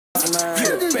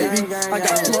baby. I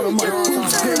got blood on my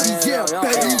boots, baby. Yeah,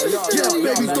 baby. Yeah,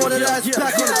 baby. Throw that ass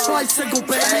back on the tricycle,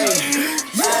 baby.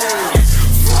 Yeah.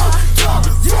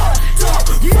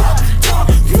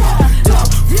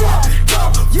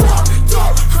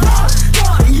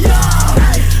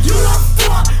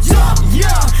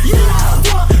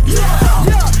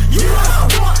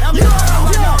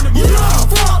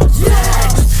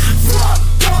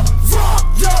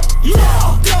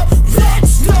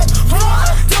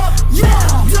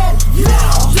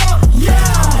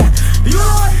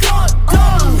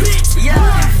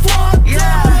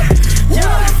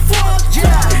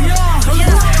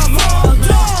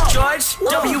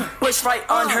 Right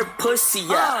on her pussy,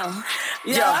 yeah.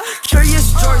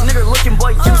 Curious George, nigga looking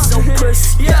boy, you so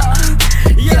pussy, yeah.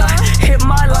 Hit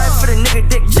my line for the nigga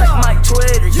dick, check my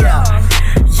Twitter, yeah.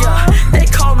 They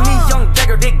call me young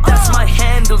beggar dick, that's my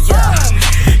handle, yeah.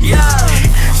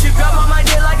 She grab on my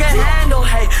dick like a handle,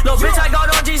 hey. Little bitch, I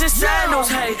got on Jesus sandals,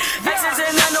 hey. Exes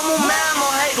and animal mammal,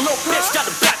 hey. Little bitch got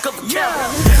the back of a camel.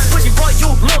 Pussy boy,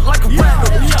 you look like a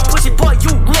Randall. Pussy boy,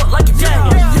 you look like a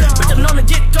Daniel. Bitch, I'm known to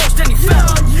get dosed and he fell.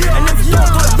 And if you don't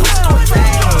do it, push don't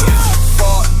fail.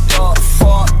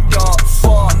 Fuck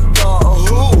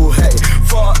who, hey.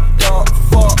 Fuck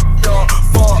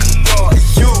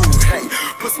you, hey.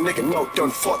 Pussy nigga know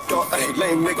done fucked up, hey.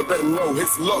 Lame nigga better know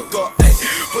his luck up, hey.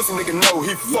 Pussy nigga know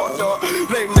he fucked up.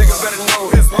 Lame nigga better know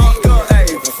his luck up, hey.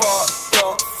 Fuck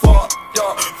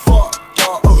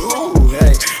who,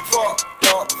 hey. Fuck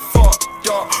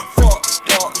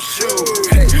you,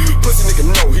 hey. Pussy nigga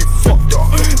know he fucked up.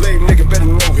 Lame nigga better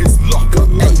know his luck up,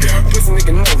 hey. Pussy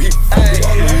nigga know he fucked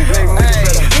up. Lame nigga better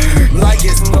like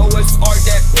it's Noah's Ark.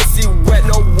 That pussy wet,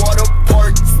 no water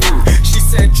park. She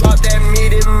said drop that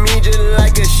meat in me just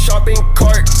like a shopping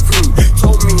cart.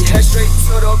 Told me head straight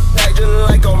to the back just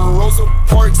like I'm Rosa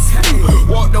Parks.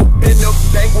 Walked up in the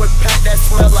banquet pack that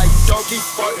smell like donkey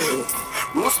fart.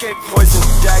 Moose poison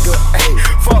dagger, ayy.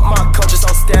 Fuck my conscience,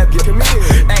 I'll stab you.